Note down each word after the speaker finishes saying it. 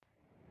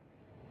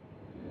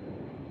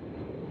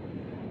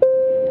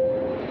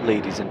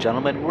Ladies and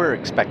gentlemen, we're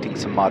expecting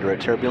some moderate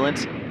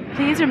turbulence.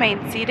 Please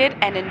remain seated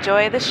and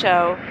enjoy the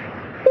show.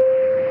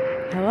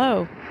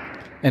 Hello.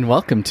 And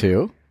welcome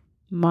to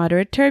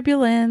Moderate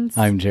Turbulence.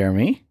 I'm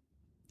Jeremie.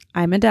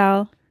 I'm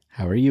Adele.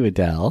 How are you,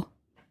 Adele?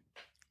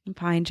 I'm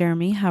fine,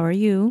 Jeremie. How are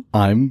you?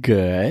 I'm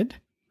good.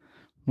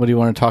 What do you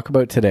want to talk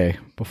about today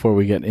before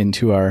we get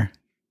into our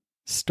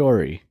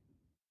story?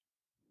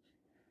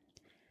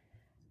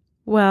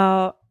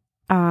 Well,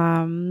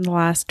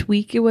 last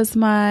week it was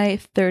my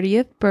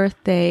 30th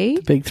birthday.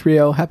 Big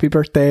 3-0. Happy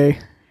birthday.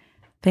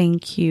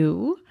 Thank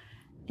you.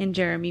 And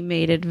Jeremie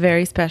made it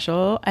very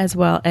special, as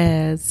well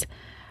as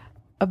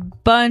a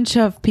bunch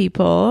of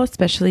people,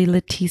 especially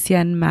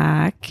Leticia and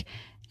Mac.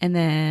 And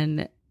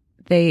then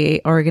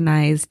Jeremie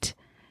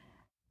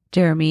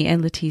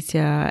and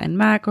Leticia and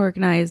Mac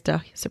organized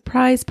a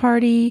surprise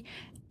party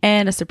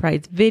and a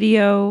surprise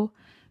video.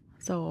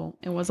 So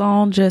it was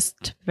all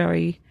just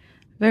very,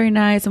 very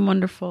nice and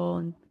wonderful,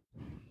 and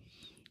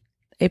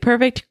a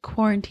perfect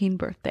quarantine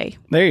birthday.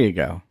 There you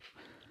go.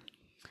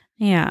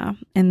 Yeah.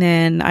 And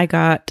then I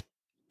got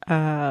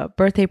a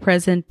birthday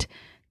present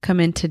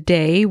come in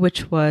today,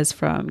 which was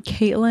from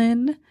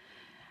Caitlin.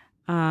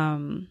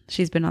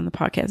 She's been on the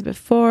podcast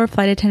before,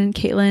 Flight Attendant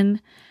Caitlin,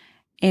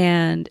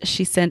 and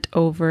she sent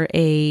over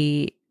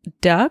a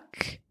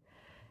duck,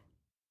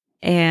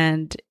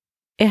 and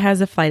it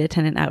has a flight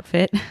attendant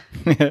outfit.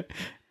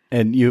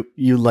 And you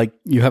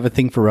have a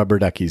thing for rubber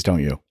duckies,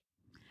 don't you?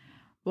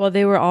 Well,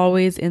 they were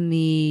always in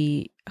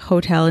the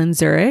hotel in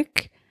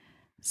Zurich,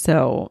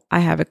 so I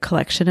have a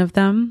collection of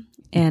them,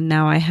 and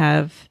now I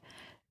have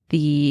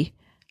the,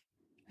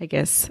 I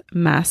guess,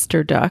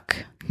 master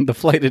duck. The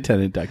flight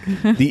attendant duck.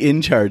 The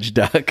in-charge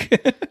duck.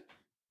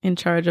 In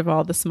charge of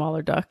all the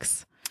smaller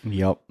ducks.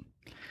 Yep.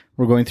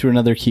 We're going through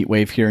another heat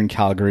wave here in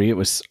Calgary. It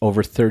was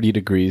over 30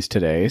 degrees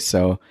today,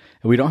 so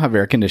we don't have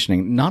air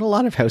conditioning. Not a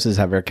lot of houses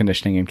have air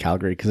conditioning in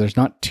Calgary because there's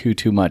not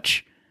too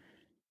much.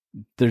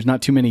 There's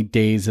not too many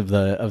days of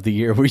the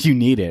year where you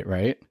need it,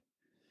 right?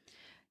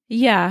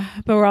 Yeah,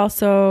 but we're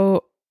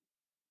also,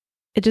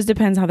 it just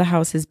depends how the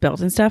house is built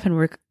and stuff,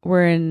 and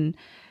we're in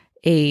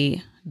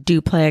a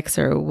duplex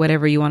or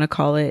whatever you want to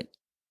call it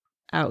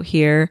out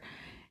here,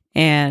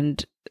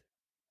 and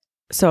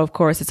so of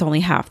course it's only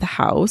half the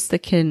house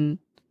that can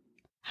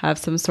have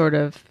some sort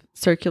of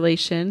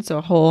circulation. So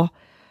a whole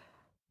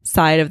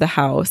side of the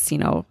house,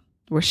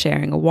 we're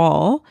sharing a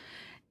wall,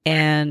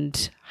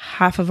 and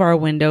half of our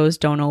windows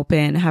don't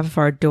open, half of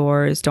our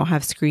doors don't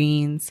have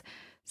screens,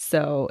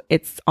 so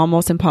it's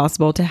almost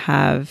impossible to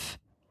have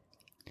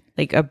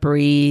like a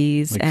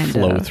breeze like and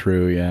flow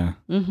through. Yeah.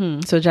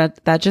 Mm-hmm. So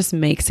that just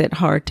makes it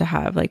hard to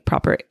have like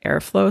proper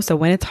airflow. So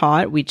when it's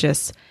hot, we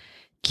just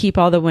keep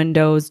all the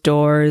windows,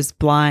 doors,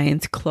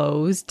 blinds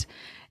closed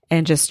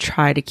and just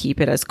try to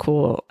keep it as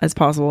cool as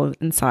possible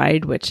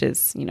inside, which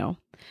is,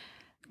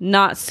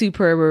 not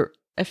super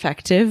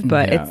effective,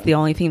 but it's the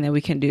only thing that we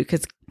can do,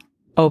 because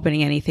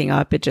opening anything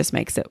up, it just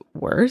makes it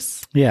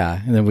worse.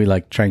 Yeah. And then we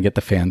try and get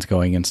the fans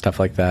going and stuff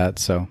like that.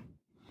 So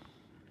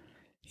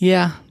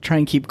yeah, try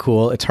and keep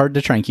cool. It's hard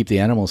to try and keep the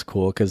animals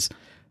cool because,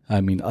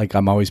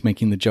 I'm always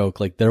making the joke,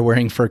 they're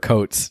wearing fur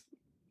coats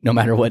no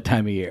matter what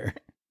time of year.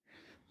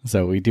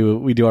 So we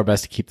do our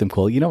best to keep them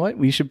cool. You know what?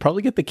 We should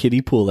probably get the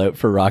kiddie pool out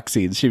for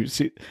Roxy and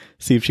see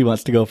if she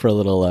wants to go for a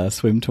little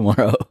swim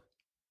tomorrow.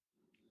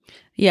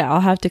 Yeah,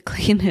 I'll have to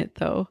clean it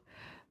though.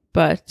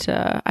 But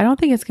I don't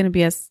think it's going to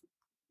be as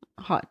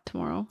hot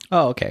tomorrow.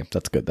 Oh, okay.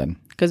 That's good then.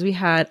 Because we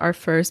had our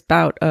first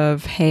bout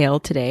of hail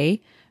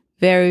today.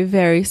 Very,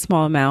 very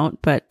small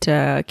amount, but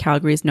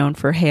Calgary is known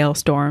for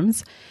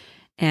hailstorms.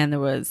 And there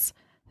was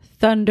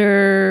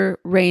thunder,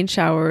 rain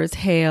showers,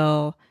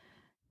 hail,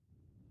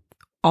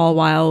 all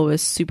while it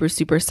was super,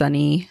 super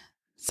sunny.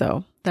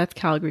 So that's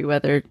Calgary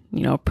weather,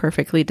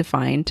 perfectly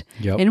defined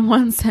in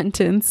one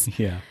sentence.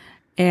 Yeah.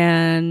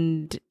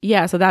 And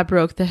yeah, so that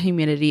broke the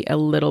humidity a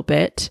little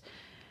bit.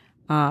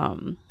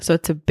 So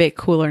it's a bit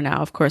cooler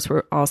now. Of course,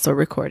 we're also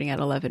recording at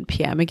 11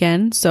 p.m.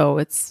 again. So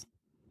it's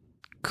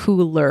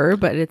cooler,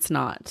 but it's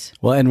not.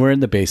 Well, and we're in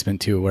the basement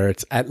too, where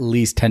it's at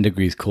least 10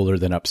 degrees cooler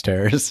than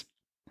upstairs.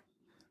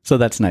 So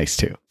that's nice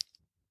too.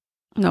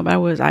 No, but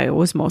I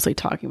was mostly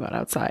talking about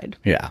outside.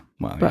 Yeah.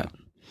 Well, but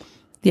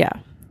yeah.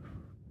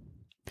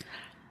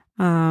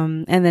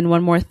 And then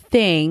one more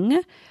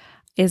thing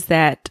is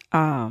that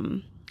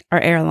our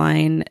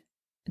airline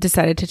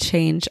decided to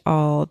change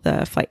all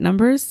the flight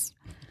numbers.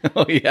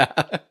 Oh, yeah.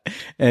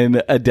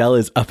 And Adele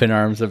is up in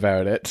arms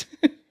about it.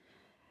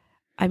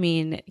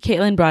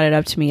 Caitlin brought it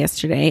up to me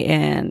yesterday,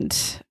 and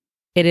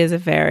it is a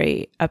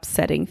very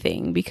upsetting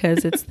thing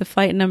because it's the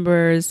flight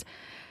numbers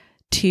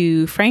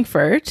to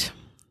Frankfurt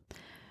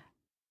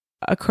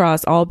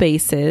across all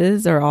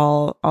bases or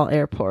all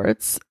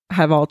airports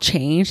have all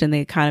changed, and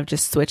they kind of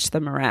just switched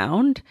them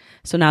around.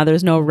 So now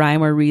there's no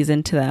rhyme or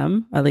reason to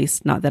them, at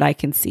least not that I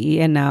can see.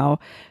 And now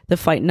the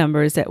flight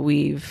numbers that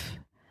we've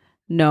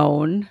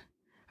known,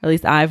 or at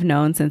least I've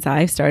known since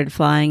I started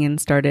flying and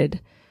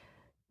started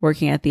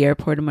working at the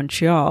airport in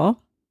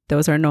Montreal,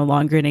 those are no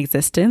longer in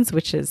existence,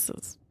 which is,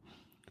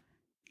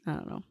 I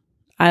don't know.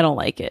 I don't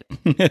like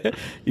it.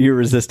 You're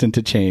resistant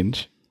to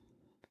change.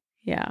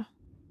 Yeah.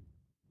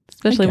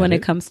 Especially when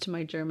it comes to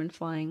my German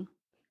flying.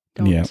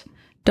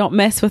 Don't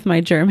mess with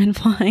my German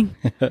flying.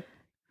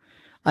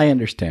 I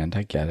understand.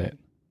 I get it.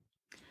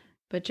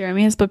 But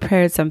Jeremie has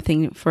prepared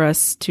something for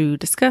us to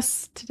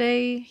discuss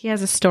today. He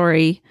has a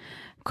story.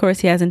 Of course,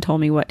 he hasn't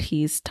told me what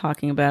he's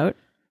talking about.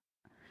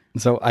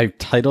 So I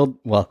titled,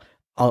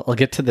 I'll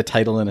get to the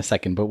title in a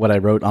second, but what I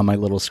wrote on my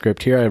little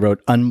script here, I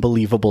wrote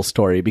unbelievable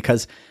story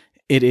because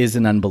it is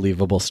an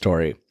unbelievable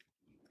story.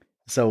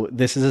 So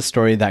this is a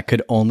story that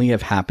could only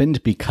have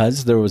happened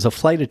because there was a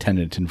flight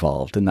attendant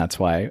involved, and that's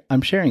why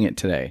I'm sharing it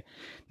today.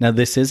 Now,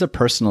 this is a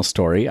personal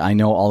story. I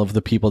know all of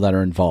the people that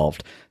are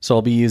involved, so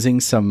I'll be using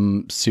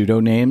some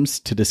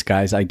pseudonames to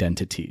disguise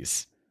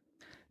identities.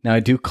 Now, I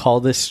do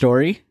call this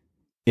story,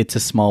 It's a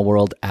Small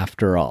World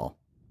After All.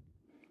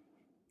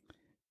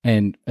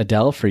 And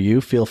Adele, for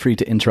you, feel free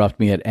to interrupt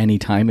me at any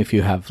time if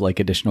you have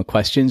additional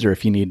questions or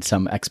if you need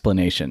some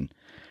explanation.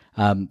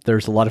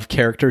 There's a lot of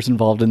characters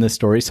involved in this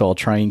story, so I'll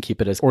try and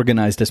keep it as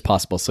organized as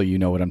possible so you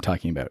know what I'm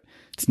talking about.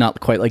 It's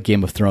not quite like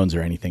Game of Thrones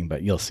or anything,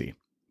 but you'll see.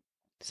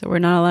 So we're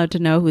not allowed to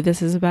know who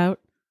this is about?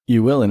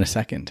 You will in a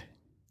second.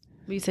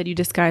 You said you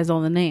disguised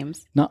all the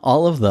names. Not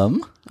all of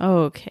them. Oh,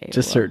 okay.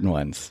 Just certain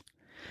ones.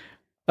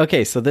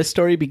 Okay, so this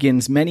story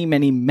begins many,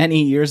 many,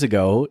 many years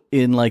ago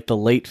in the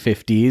late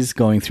 50s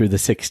going through the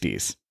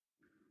 60s.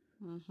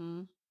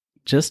 Mm-hmm.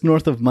 Just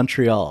north of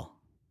Montreal.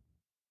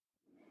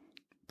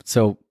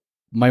 So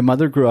my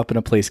mother grew up in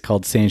a place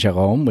called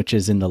Saint-Jérôme, which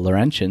is in the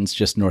Laurentians,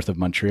 just north of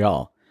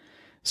Montreal.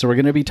 So we're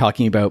going to be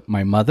talking about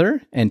my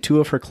mother and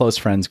two of her close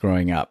friends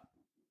growing up.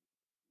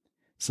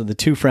 So the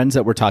two friends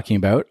that we're talking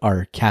about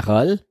are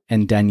Carole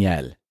and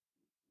Danielle.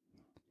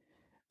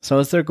 So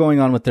as they're going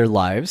on with their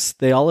lives,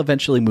 they all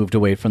eventually moved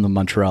away from the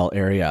Montreal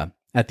area.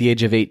 At the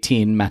age of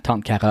 18, ma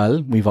tante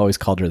Carole, we've always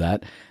called her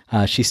that,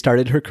 she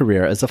started her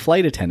career as a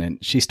flight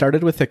attendant. She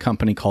started with a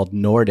company called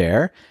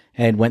Nordair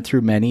and went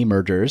through many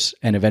mergers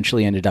and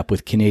eventually ended up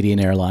with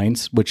Canadian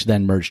Airlines, which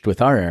then merged with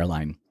our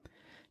airline.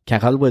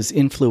 Carole was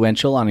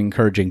influential on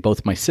encouraging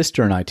both my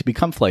sister and I to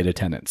become flight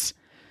attendants.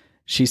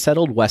 She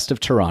settled west of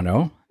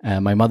Toronto.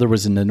 My mother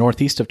was in the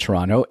northeast of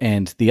Toronto,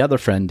 and the other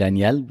friend,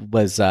 Danielle,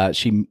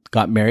 she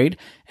got married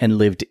and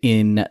lived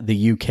in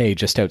the UK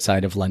just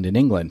outside of London,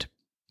 England.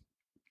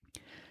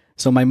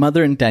 So my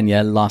mother and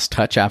Danielle lost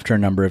touch after a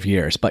number of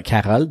years, but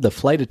Carole, the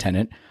flight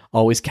attendant,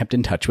 always kept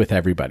in touch with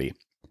everybody.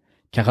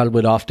 Carole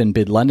would often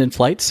bid London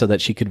flights so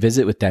that she could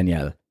visit with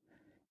Danielle.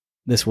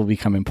 This will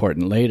become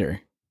important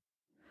later.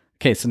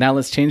 Okay, so now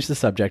let's change the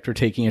subject. We're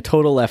taking a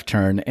total left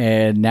turn,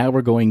 and now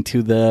we're going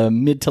to the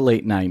mid to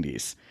late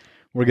 90s.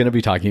 We're going to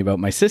be talking about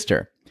my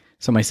sister.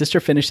 So my sister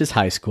finishes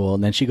high school,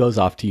 and then she goes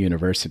off to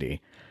university.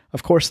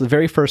 Of course, the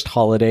very first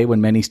holiday when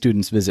many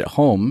students visit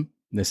home,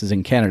 this is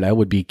in Canada,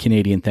 would be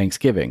Canadian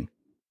Thanksgiving.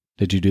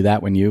 Did you do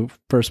that when you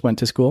first went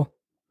to school?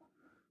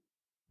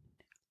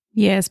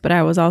 Yes, but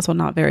I was also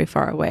not very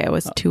far away. I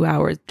was 2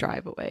 hours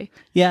drive away.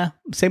 Yeah,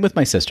 same with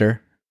my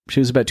sister. She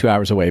was about 2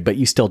 hours away, but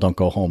you still don't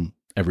go home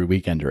every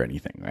weekend or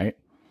anything, right?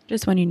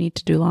 Just when you need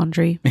to do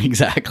laundry.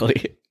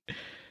 Exactly.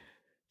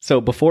 So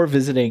before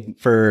visiting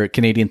for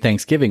Canadian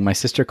Thanksgiving, my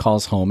sister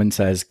calls home and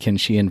says, can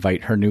she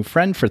invite her new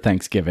friend for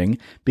Thanksgiving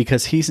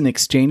because he's an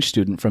exchange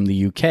student from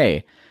the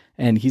UK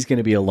and he's going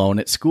to be alone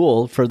at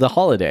school for the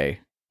holiday.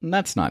 And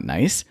that's not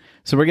nice.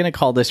 So we're going to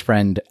call this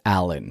friend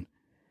Alan.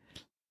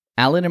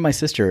 Alan and my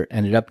sister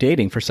ended up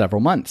dating for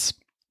several months.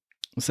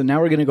 So now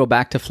we're going to go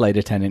back to flight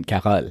attendant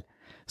Carole.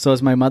 So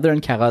as my mother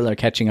and Carole are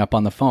catching up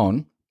on the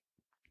phone,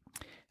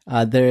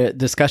 the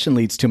discussion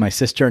leads to my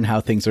sister and how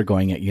things are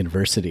going at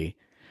university.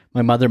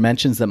 My mother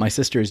mentions that my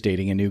sister is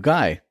dating a new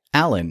guy,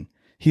 Alan.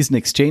 He's an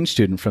exchange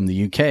student from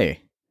the UK.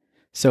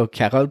 So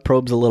Carole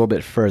probes a little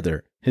bit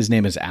further. His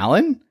name is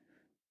Alan?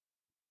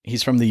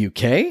 He's from the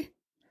UK?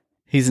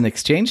 He's an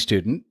exchange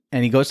student,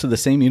 and he goes to the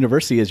same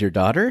university as your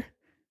daughter?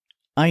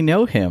 I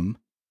know him.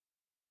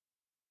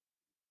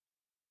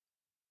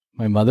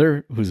 My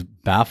mother, who's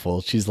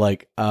baffled, she's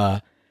like,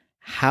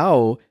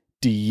 how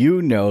do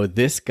you know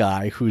this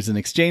guy who's an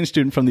exchange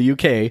student from the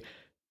UK?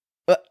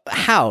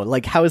 How?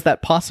 How is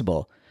that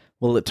possible?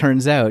 Well, it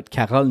turns out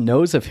Carole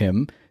knows of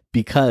him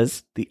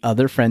because the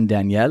other friend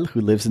Danielle, who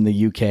lives in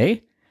the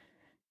UK,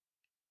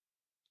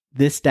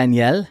 this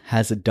Danielle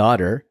has a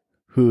daughter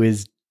who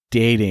is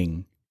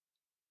dating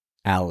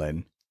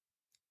Alan.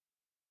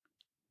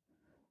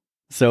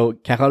 So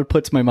Carole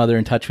puts my mother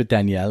in touch with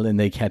Danielle and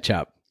they catch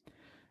up.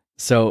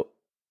 So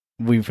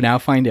we've now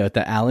find out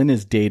that Alan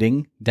is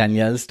dating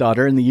Danielle's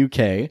daughter in the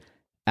UK.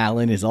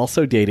 Alan is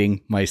also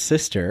dating my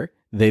sister.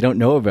 They don't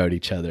know about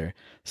each other.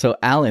 So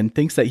Alan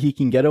thinks that he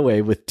can get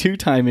away with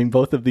two-timing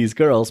both of these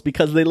girls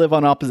because they live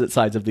on opposite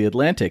sides of the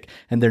Atlantic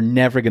and they're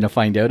never going to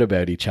find out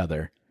about each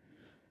other.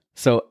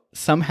 So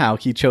somehow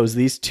he chose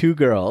these two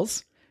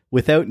girls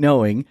without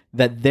knowing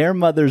that their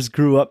mothers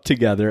grew up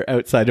together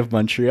outside of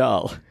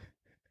Montreal.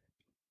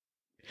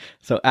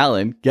 So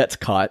Alan gets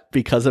caught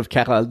because of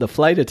Carole, the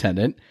flight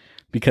attendant,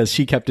 because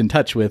she kept in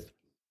touch with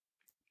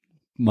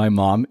my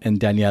mom and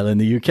Danielle in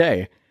the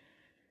UK.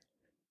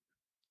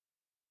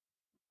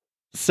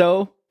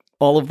 So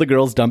all of the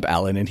girls dump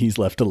Alan and he's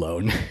left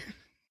alone.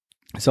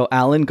 So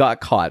Alan got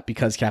caught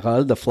because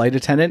Carole, the flight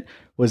attendant,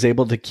 was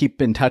able to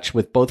keep in touch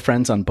with both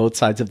friends on both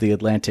sides of the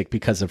Atlantic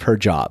because of her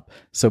job.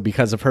 So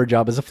because of her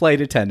job as a flight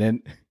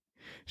attendant,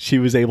 she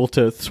was able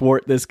to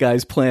thwart this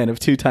guy's plan of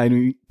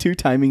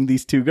two-timing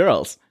these two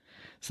girls.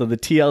 So the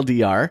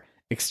TLDR,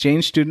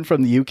 exchange student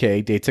from the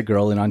UK dates a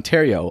girl in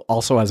Ontario,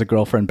 also has a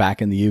girlfriend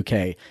back in the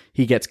UK.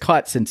 He gets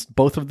caught since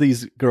both of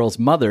these girls'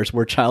 mothers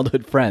were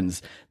childhood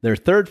friends. Their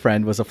third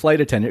friend was a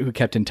flight attendant who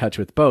kept in touch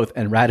with both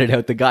and ratted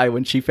out the guy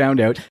when she found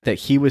out that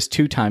he was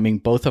two-timing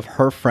both of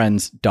her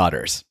friends'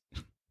 daughters.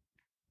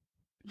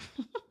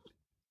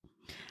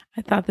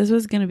 I thought this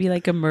was going to be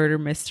like a murder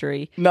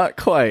mystery. Not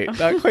quite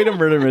a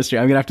murder mystery.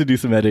 I'm going to have to do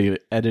some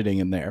editing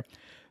in there.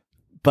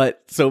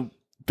 But so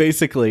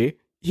basically,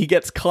 he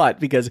gets caught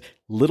because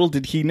little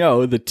did he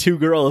know the two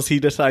girls he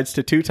decides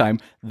to two-time,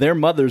 their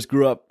mothers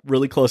grew up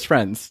really close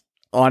friends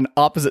on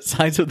opposite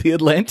sides of the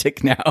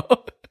Atlantic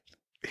now.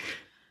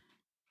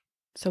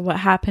 So what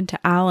happened to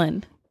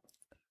Alan?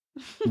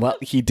 Well,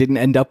 he didn't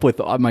end up with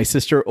my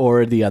sister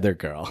or the other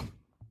girl,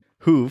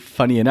 who,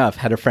 funny enough,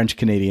 had a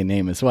French-Canadian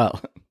name as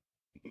well.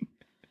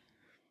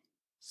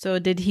 So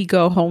did he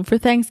go home for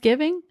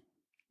Thanksgiving?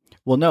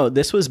 Well, no,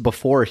 this was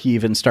before he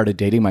even started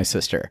dating my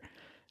sister.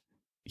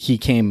 He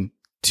came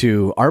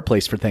to our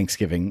place for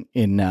Thanksgiving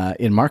in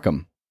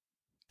Markham.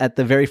 At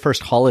the very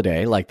first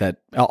holiday, like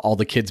that, all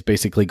the kids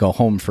basically go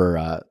home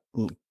for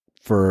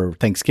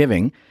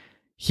Thanksgiving.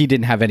 He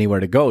didn't have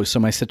anywhere to go,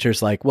 so my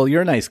sister's like, "Well,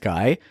 you're a nice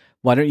guy.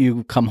 Why don't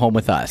you come home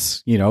with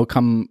us?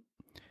 Come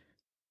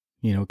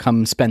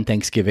spend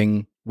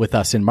Thanksgiving with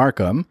us in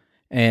Markham.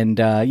 And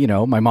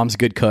my mom's a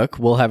good cook.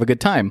 We'll have a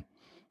good time."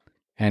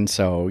 And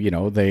so,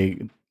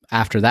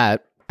 after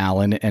that,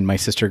 Alan and my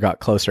sister got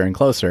closer and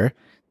closer.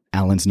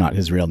 Alan's not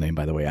his real name,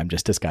 by the way. I'm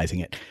just disguising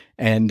it.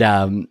 And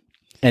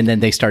then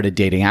they started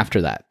dating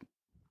after that.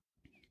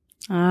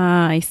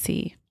 Ah, I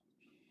see.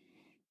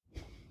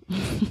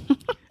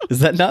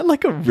 Is that not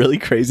like a really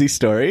crazy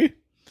story?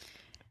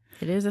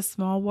 It is a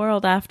small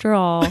world after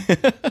all.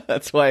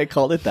 That's why I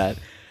called it that.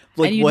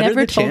 Like, and you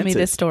never told me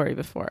this story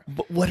before.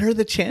 But what are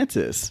the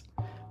chances?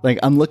 Like,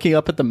 I'm looking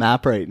up at the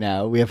map right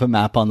now. We have a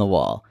map on the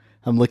wall.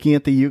 I'm looking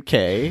at the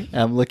UK.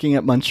 I'm looking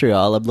at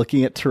Montreal. I'm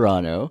looking at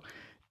Toronto.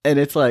 And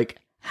it's like,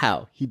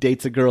 how? He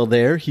dates a girl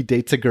there. He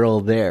dates a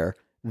girl there.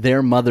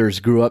 Their mothers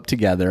grew up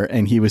together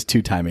and he was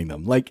two-timing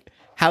them. Like,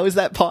 how is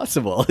that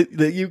possible?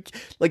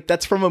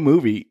 That's from a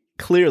movie,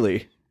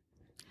 clearly.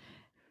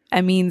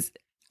 That means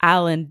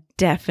Alan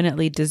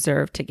definitely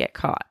deserved to get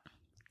caught.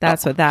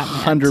 That's what that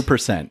meant.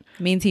 100%.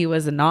 Means he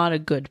was not a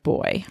good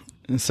boy.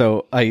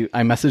 So I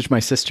messaged my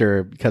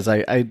sister because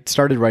I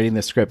started writing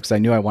this script because I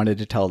knew I wanted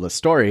to tell the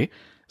story.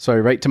 So I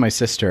write to my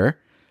sister.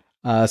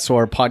 So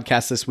our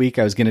podcast this week,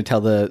 I was going to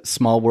tell the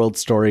small world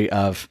story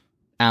of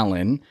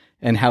Alan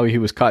and how he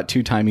was caught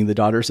two-timing the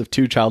daughters of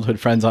two childhood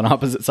friends on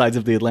opposite sides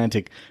of the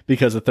Atlantic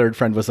because a third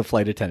friend was a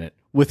flight attendant.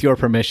 With your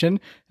permission?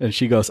 And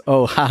she goes,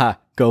 "Oh, haha,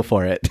 go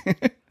for it."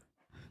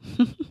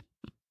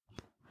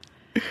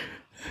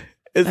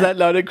 Is that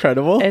not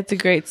incredible? It's a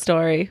great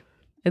story.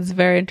 It's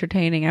very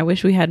entertaining. I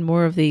wish we had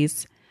more of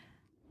these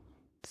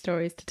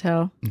stories to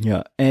tell.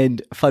 Yeah.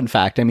 And fun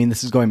fact, I mean,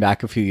 this is going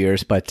back a few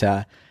years, but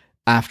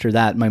after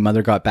that, my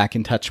mother got back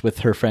in touch with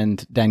her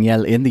friend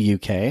Danielle in the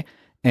UK.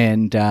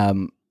 And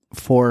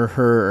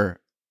for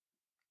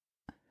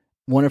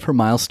one of her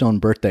milestone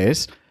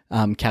birthdays,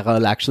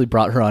 Carole actually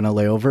brought her on a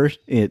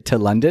layover to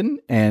London.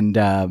 And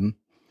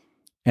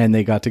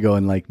they got to go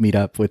and meet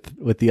up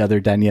with the other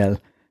Danielle,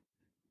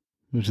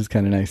 which is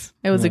kind of nice.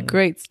 It was a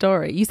great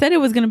story. You said it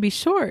was going to be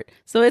short,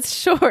 so it's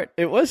short.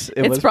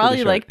 It's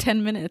probably like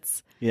 10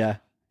 minutes. Yeah.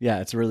 Yeah,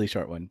 it's a really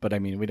short one. But I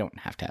mean, we don't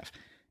have to have.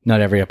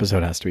 Not every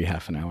episode has to be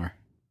half an hour.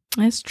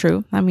 That's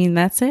true. I mean,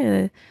 that's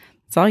it.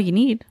 That's all you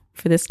need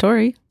for this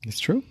story. It's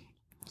true.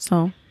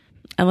 So,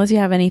 unless you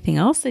have anything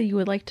else that you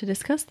would like to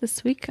discuss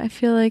this week, I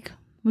feel like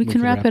we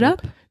can wrap it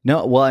up.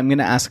 No, well, I'm going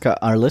to ask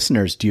our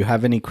listeners, do you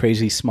have any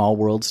crazy small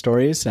world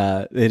stories?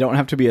 They don't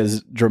have to be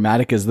as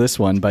dramatic as this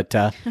one, but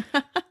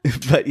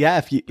but yeah,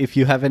 if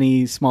you have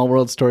any small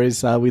world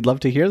stories, we'd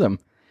love to hear them.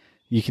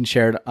 You can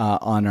share it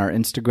on our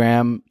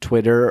Instagram,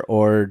 Twitter,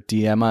 or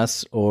DM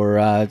us,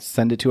 or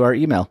send it to our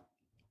email.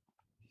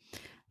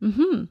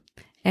 Mm-hmm.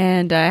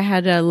 And I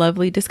had a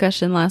lovely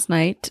discussion last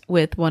night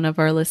with one of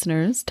our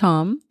listeners,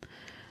 Tom,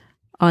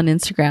 on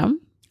Instagram.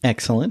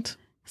 Excellent.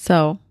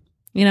 So,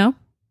 we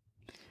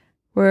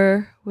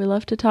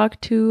love to talk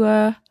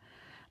to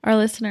our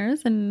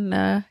listeners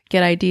and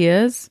get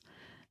ideas.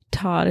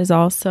 Todd is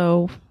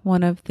also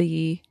one of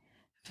the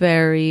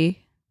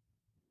very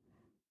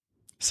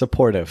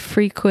supportive,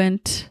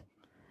 frequent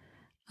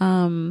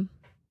messaging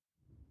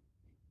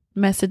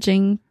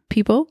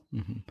people.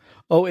 Mm-hmm.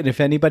 Oh, and if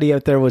anybody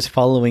out there was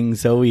following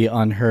Zoe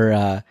on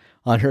her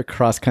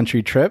cross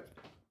country trip,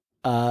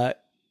 let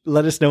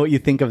us know what you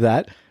think of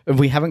that.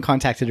 We haven't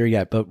contacted her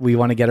yet, but we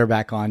want to get her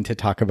back on to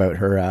talk about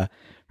her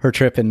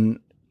trip and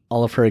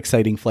all of her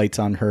exciting flights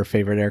on her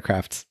favorite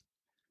aircrafts.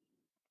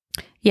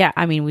 Yeah,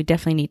 I mean, we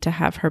definitely need to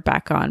have her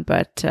back on,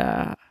 but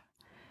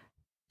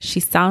she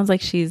sounds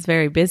like she's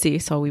very busy,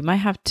 so we might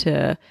have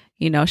to,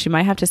 she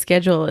might have to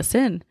schedule us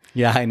in.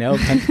 Yeah, I know.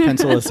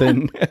 Pencil us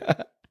in.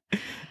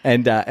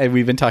 And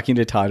we've been talking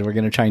to Todd. We're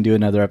going to try and do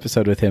another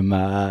episode with him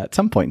at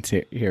some point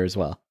here as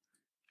well.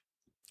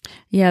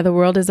 Yeah, the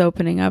world is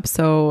opening up,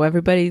 so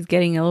everybody's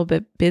getting a little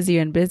bit busier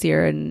and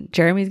busier, and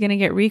Jeremie's going to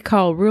get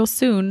recalled real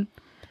soon.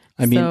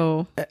 I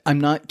mean, I'm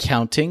not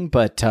counting,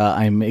 but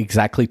I'm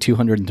exactly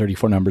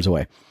 234 numbers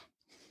away.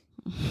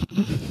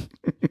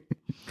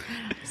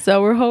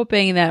 So we're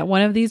hoping that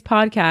one of these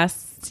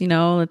podcasts,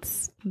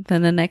 it's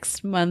within the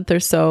next month or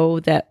so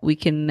that we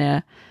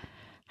can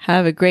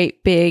have a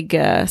great big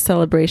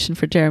celebration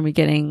for Jeremie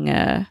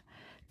getting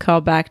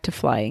called back to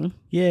flying.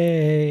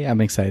 Yay,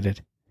 I'm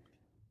excited.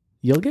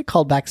 You'll get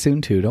called back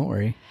soon too, don't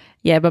worry.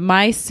 Yeah, but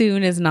my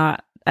soon is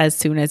not as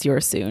soon as your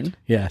soon.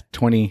 Yeah,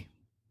 20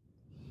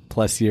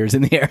 plus years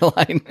in the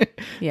airline.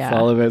 Yeah. It's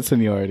all about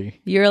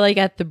seniority. You're like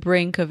at the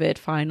brink of it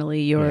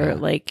finally. You're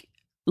like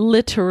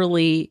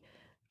literally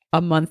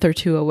a month or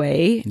two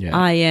away. Yeah.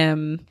 I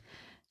am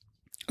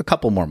a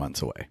couple more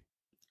months away.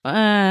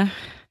 I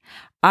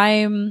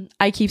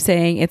keep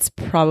saying it's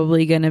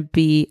probably going to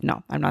be,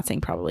 no, I'm not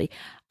saying probably.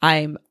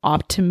 I'm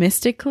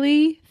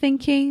optimistically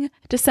thinking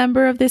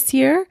December of this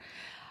year,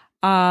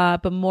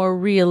 but more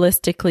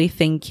realistically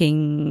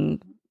thinking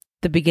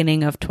the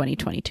beginning of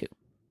 2022.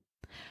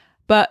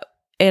 But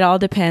it all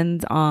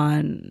depends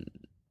on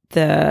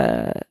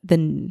the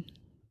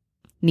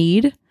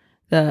need.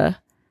 Yeah,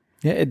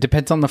 it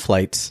depends on the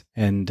flights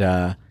and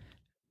the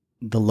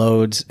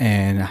loads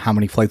and how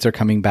many flights are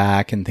coming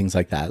back and things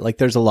like that. Like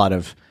there's a lot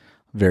of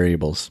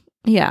variables.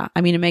 Yeah,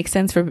 I mean, it makes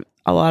sense for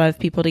a lot of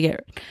people to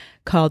get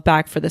called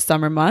back for the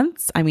summer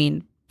months. I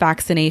mean,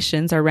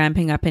 vaccinations are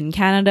ramping up in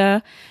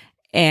Canada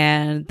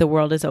and the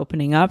world is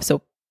opening up.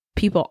 So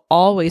people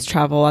always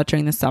travel out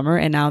during the summer,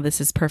 and now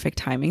this is perfect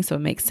timing. So it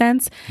makes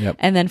sense. Yep.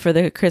 And then for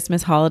the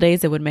Christmas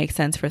holidays, it would make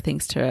sense for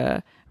things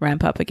to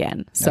ramp up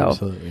again. So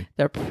Absolutely.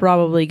 They're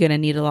probably going to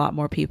need a lot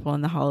more people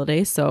in the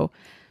holidays. So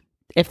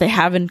if they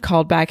haven't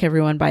called back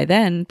everyone by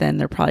then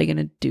they're probably going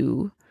to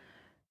do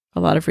a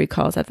lot of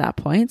recalls at that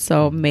point.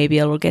 So maybe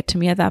it'll get to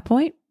me at that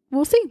point.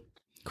 We'll see.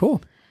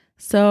 Cool.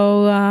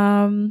 So,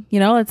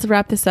 let's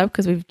wrap this up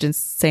because we've been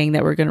saying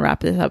that we're going to wrap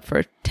this up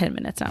for 10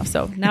 minutes now.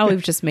 So now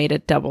we've just made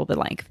it double the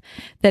length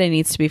that it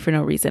needs to be for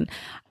no reason.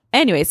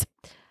 Anyways,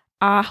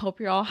 I hope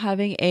you're all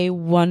having a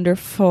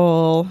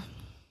wonderful...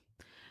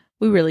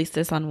 We released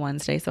this on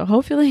Wednesday, so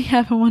hopefully you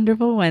have a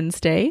wonderful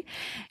Wednesday.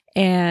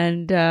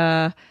 And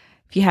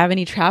if you have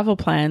any travel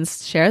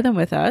plans, share them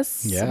with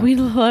us. Yeah. We'd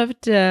love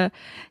to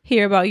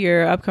hear about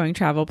your upcoming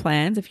travel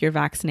plans if you're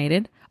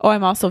vaccinated. Oh,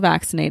 I'm also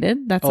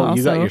vaccinated. That's also...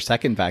 you got your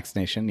second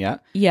vaccination, yeah?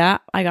 Yeah,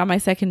 I got my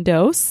second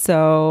dose.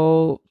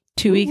 So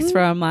 2 weeks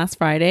from last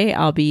Friday,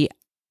 I'll be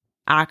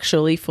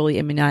actually fully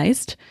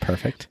immunized.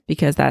 Perfect.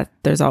 Because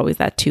there's always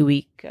that 2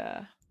 week...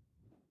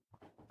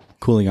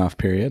 cooling off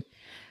period.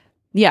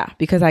 Yeah,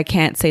 because I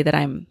can't say that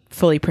I'm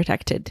fully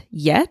protected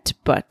yet,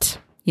 but,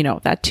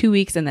 that 2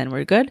 weeks and then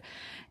we're good.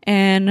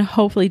 And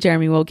hopefully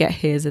Jeremie will get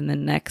his in the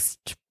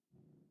next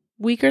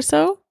week or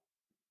so,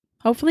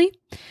 hopefully.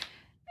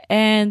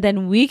 And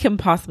then we can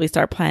possibly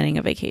start planning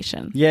a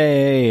vacation.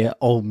 Yay.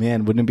 Oh,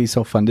 man. Wouldn't it be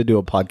so fun to do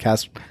a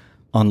podcast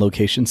on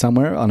location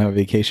somewhere on a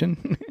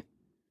vacation?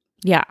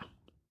 Yeah.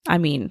 I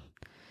mean,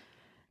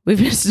 we've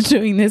been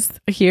doing this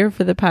here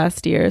for the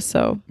past year,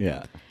 so.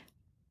 Yeah.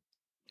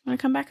 Want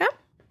to come back up?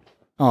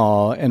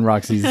 Oh, and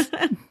Roxy's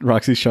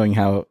showing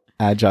how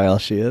agile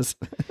she is.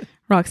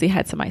 Roxy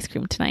had some ice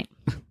cream tonight.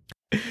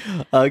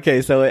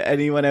 Okay, so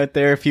anyone out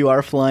there, if you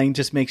are flying,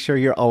 just make sure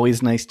you're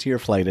always nice to your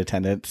flight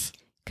attendants.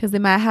 Because they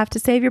might have to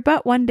save your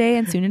butt one day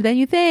and sooner than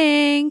you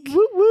think.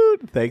 Woot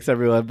woot. Thanks,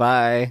 everyone.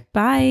 Bye.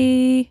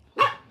 Bye.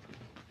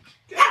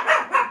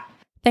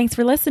 Thanks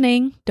for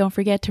listening. Don't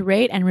forget to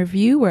rate and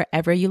review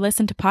wherever you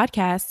listen to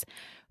podcasts.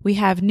 We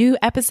have new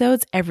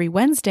episodes every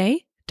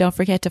Wednesday. Don't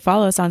forget to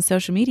follow us on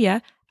social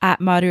media at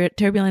Moderate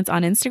Turbulence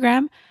on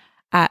Instagram,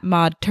 at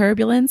Mod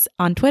Turbulence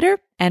on Twitter,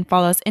 and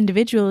follow us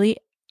individually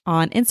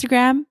on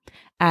Instagram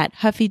at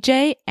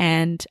HuffyJ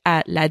and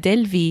at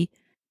Adele.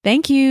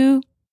 Thank you.